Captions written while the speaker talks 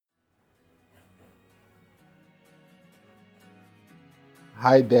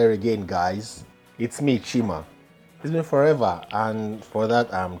Hi there again, guys. It's me, Chima. It's been forever, and for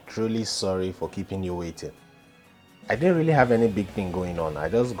that, I'm truly sorry for keeping you waiting. I didn't really have any big thing going on. I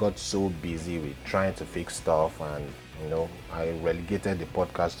just got so busy with trying to fix stuff, and I relegated the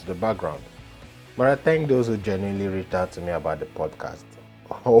podcast to the background. But I thank those who genuinely reached out to me about the podcast.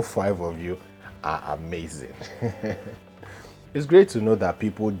 All five of you are amazing. It's great to know that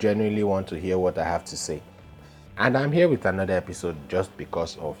people genuinely want to hear what I have to say. And I'm here with another episode just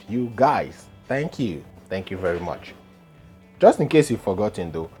because of you guys. Thank you. Thank you very much. Just in case you've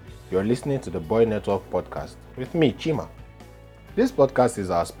forgotten though, you're listening to the Boy Network podcast with me, Chima. This podcast is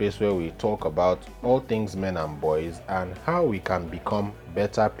our space where we talk about all things men and boys and how we can become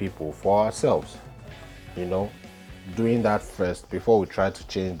better people for ourselves. You know, doing that first before we try to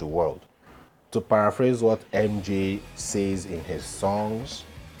change the world. To paraphrase what MJ says in his songs,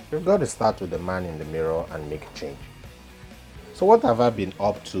 you've got to start with the man in the mirror and make a change. So, what have I been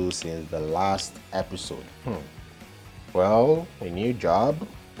up to since the last episode? Well, a new job,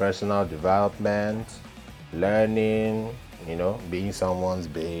 personal development, learning, being someone's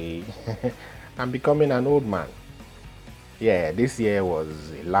bae, and becoming an old man. Yeah, this year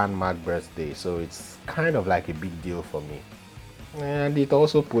was a landmark birthday, so it's kind of like a big deal for me. And it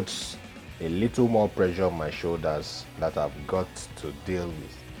also puts a little more pressure on my shoulders that I've got to deal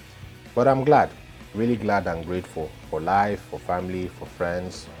with. But I'm glad, really glad and grateful for life, for family, for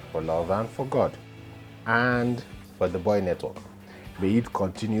friends, for love, and for God. And for the Boy Network. May it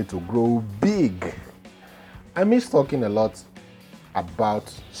continue to grow big. I miss talking a lot about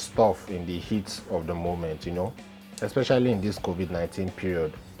stuff in the heat of the moment, especially in this COVID-19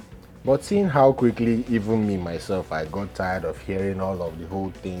 period. But seeing how quickly even me myself, I got tired of hearing all of the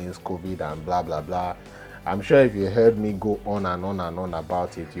whole things, COVID and blah blah blah. I'm sure if you heard me go on and on and on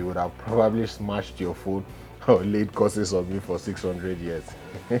about it, you would have probably smashed your phone or laid curses on me for 600 years.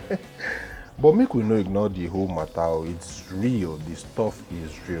 But make we no ignore the whole matter. It's real. The stuff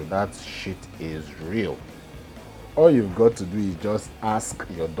is real. That shit is real. All you've got to do is just ask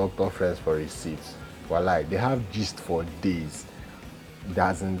your doctor friends for receipts. Walai, they have gist for days.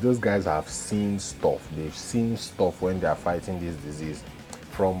 Those guys have seen stuff. They've seen stuff when they are fighting this disease.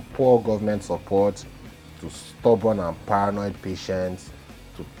 From poor government support to stubborn and paranoid patients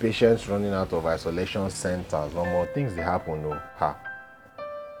to patients running out of isolation centers. One more things they happen. No,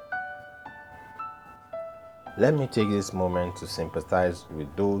 Let me take this moment to sympathize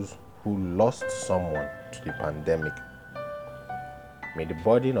with those who lost someone to the pandemic. May the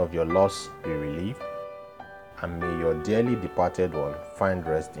burden of your loss be relieved, and may your dearly departed one find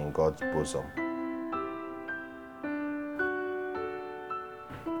rest in God's bosom.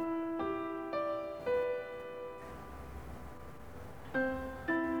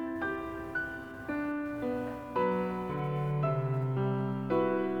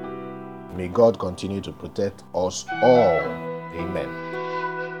 May God continue to protect us all. Amen.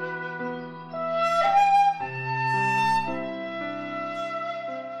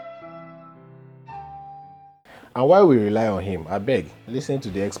 And while we rely on Him, I beg, listen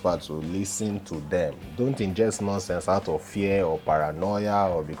to the experts who listen to them. Don't ingest nonsense out of fear or paranoia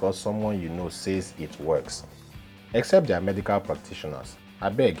or because someone you know says it works. Except they are medical practitioners. I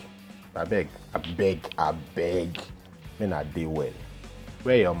beg. Men are they well.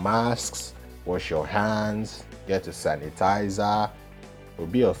 Wear your masks, wash your hands, get a sanitizer,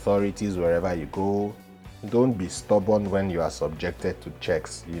 obey authorities wherever you go. Don't be stubborn when you are subjected to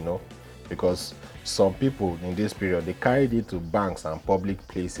checks, because some people in this period, they carried it to banks and public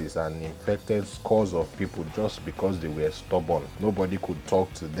places and infected scores of people just because they were stubborn. Nobody could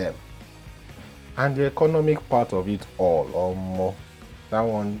talk to them. And the economic part of it all, that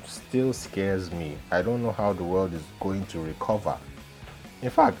one still scares me. I don't know how the world is going to recover. In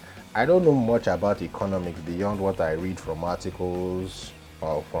fact, I don't know much about economics beyond what I read from articles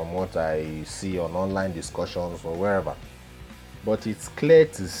or from what I see on online discussions or wherever. But it's clear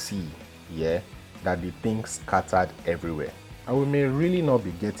to see, that the thing scattered everywhere. And we may really not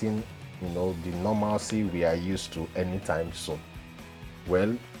be getting, the normalcy we are used to anytime soon.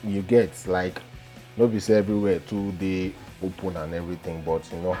 Well, you get like, nobody say everywhere 2 day open and everything, but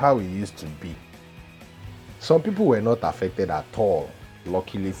how it used to be. Some people were not affected at all.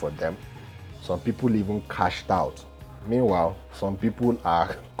 Luckily for them, some people even cashed out. Meanwhile, some people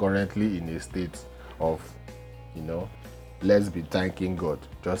are currently in a state of, let's be thanking God,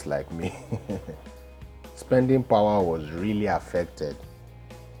 just like me. Spending power was really affected.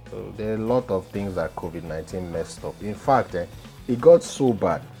 So there are a lot of things that COVID-19 messed up. In fact, it got so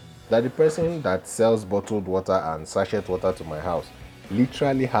bad that the person that sells bottled water and sachet water to my house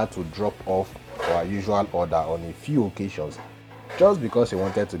literally had to drop off our usual order on a few occasions just because he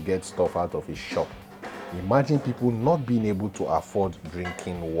wanted to get stuff out of his shop. Imagine people not being able to afford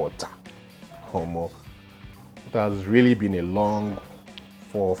drinking water. Homo. It has really been a long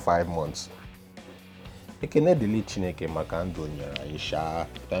 4 or 5 months. Ekene dili Chineke maka ndụ o nyere anyị sha.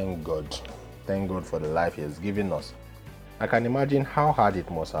 Thank God. Thank God for the life He has given us. I can imagine how hard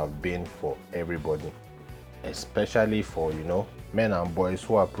it must have been for everybody, especially for, men and boys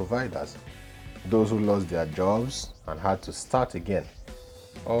who are providers. Those who lost their jobs and had to start again,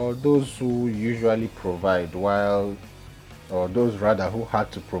 or those who usually provide while, or those rather who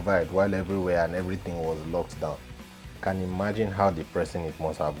had to provide while everywhere and everything was locked down. Can imagine how depressing it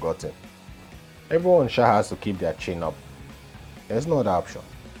must have gotten. Everyone sure has to keep their chin up. There's no other option.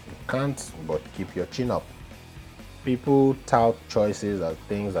 You can't but keep your chin up. People tout choices as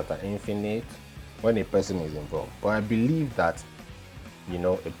things that are infinite when a person is involved. But I believe that,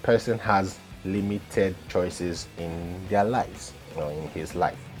 a person has limited choices in their lives, in his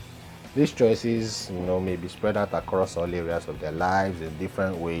life. These choices, may be spread out across all areas of their lives in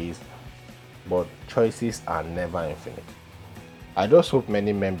different ways, but choices are never infinite. I just hope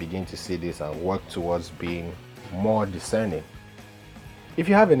many men begin to see this and work towards being more discerning. If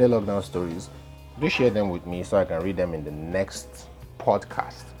you have any lockdown stories, do share them with me so I can read them in the next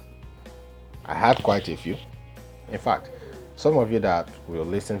podcast. I have quite a few. In fact, some of you that will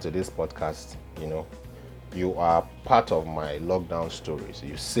listen to this podcast, you are part of my lockdown stories.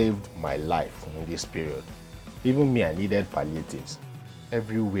 You saved my life in this period. Even me, I needed palliatives.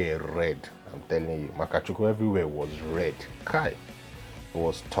 Everywhere red. I'm telling you, Makachukwu everywhere was red. Kai, it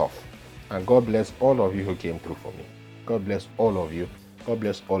was tough. And God bless all of you who came through for me. God bless all of you. God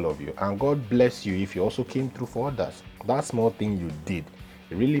bless all of you. And God bless you if you also came through for others. That small thing you did,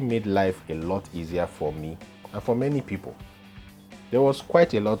 it really made life a lot easier for me and for many people. There was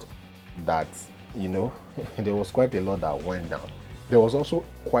quite a lot that, there was quite a lot that went down. There was also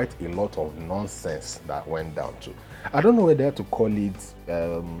quite a lot of nonsense that went down too. I don't know whether to call it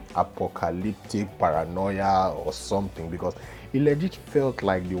apocalyptic paranoia or something, because it legit felt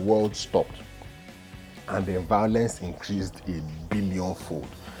like the world stopped and the violence increased a billionfold.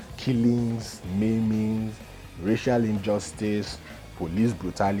 Killings, maimings, racial injustice, police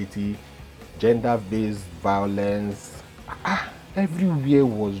brutality, gender-based violence. Everywhere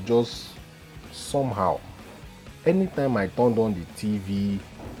was just somehow. Anytime I turned on the TV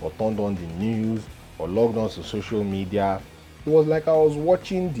or turned on the news or logged on to social media, it was like I was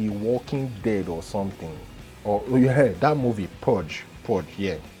watching The Walking Dead or something. Or that movie Purge.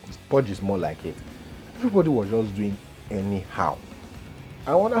 Purge is more like it. Everybody was just doing anyhow.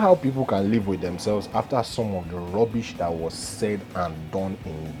 I wonder how people can live with themselves after some of the rubbish that was said and done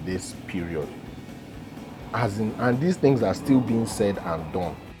in this period. And these things are still being said and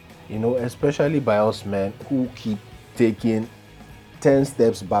done. Especially by us men who keep taking 10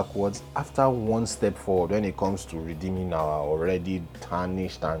 steps backwards after 1 step forward when it comes to redeeming our already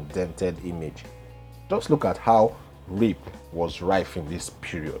tarnished and dented image. Just look at how rape was rife in this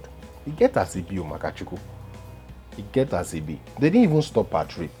period. It get as it be, Makachukwu. It get as it be. They didn't even stop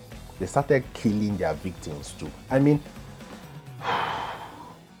at rape. They started killing their victims too. I mean,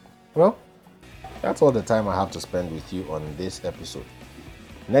 well, that's all the time I have to spend with you on this episode.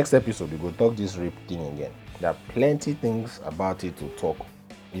 Next episode, we go talk this rape thing again. There are plenty things about it to talk.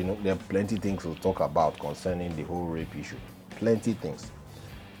 There are plenty things to talk about concerning the whole rape issue. Plenty things.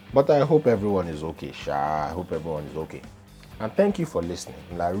 But I hope everyone is okay, I hope everyone is okay. And thank you for listening.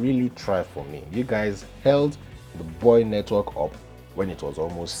 And I really tried for me. You guys held the boy network up when it was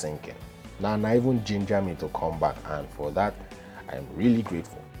almost sinking. Now, even ginger me to come back, and for that, I am really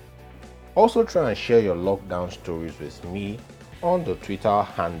grateful. Also, try and share your lockdown stories with me on the Twitter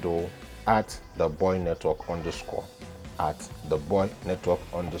handle at @theboynetwork_.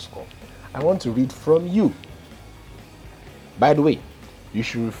 @theboynetwork_. I want to read from you. By the way, you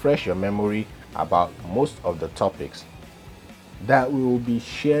should refresh your memory about most of the topics that we will be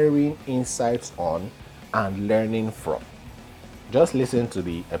sharing insights on and learning from. Just listen to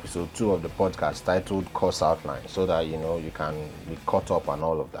the episode 2 of the podcast titled Course Outline so that you can be caught up on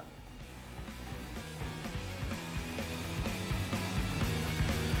all of that.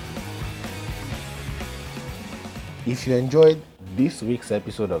 If you enjoyed this week's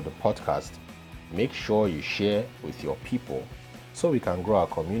episode of the podcast, make sure you share with your people so we can grow our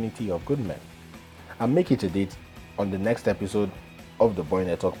community of good men. And make it a date on the next episode of the Boy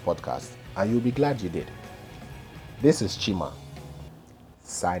Network podcast, and you'll be glad you did. This is Chima,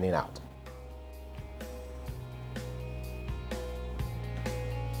 signing out.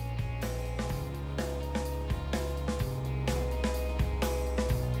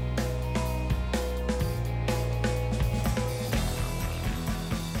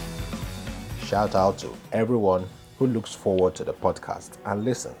 shout out to everyone who looks forward to the podcast and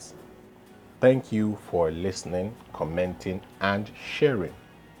listens. Thank you for listening, commenting, and sharing.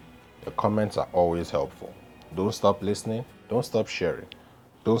 Your comments are always helpful. Don't stop listening, don't stop sharing,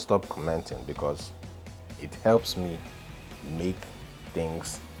 don't stop commenting because it helps me make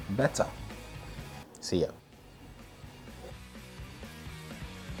things better. See ya.